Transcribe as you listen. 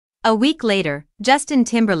A week later, Justin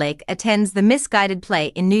Timberlake attends the misguided play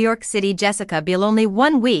in New York City. Jessica Biel, only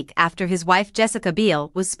 1 week after his wife Jessica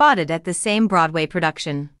Biel was spotted at the same Broadway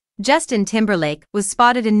production. Justin Timberlake was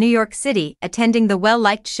spotted in New York City attending the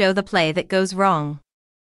well-liked show The Play That Goes Wrong.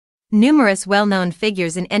 Numerous well-known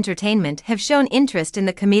figures in entertainment have shown interest in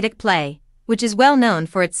the comedic play, which is well known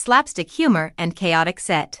for its slapstick humor and chaotic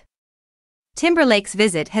set. Timberlake's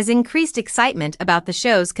visit has increased excitement about the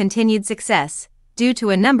show's continued success. Due to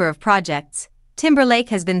a number of projects, Timberlake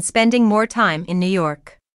has been spending more time in New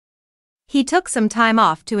York. He took some time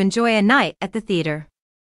off to enjoy a night at the theater.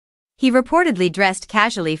 He reportedly dressed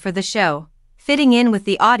casually for the show, fitting in with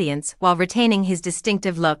the audience while retaining his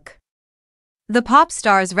distinctive look. The pop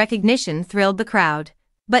star's recognition thrilled the crowd,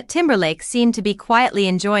 but Timberlake seemed to be quietly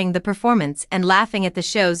enjoying the performance and laughing at the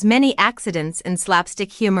show's many accidents and slapstick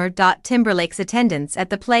humor. Timberlake's attendance at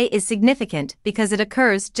the play is significant because it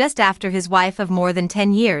occurs just after his wife of more than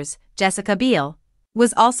 10 years, Jessica Biel,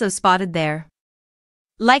 was also spotted there.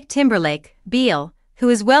 Like Timberlake, Biel, who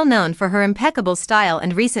is well known for her impeccable style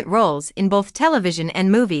and recent roles in both television and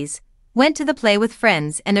movies, went to the play with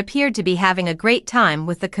friends and appeared to be having a great time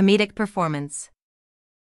with the comedic performance.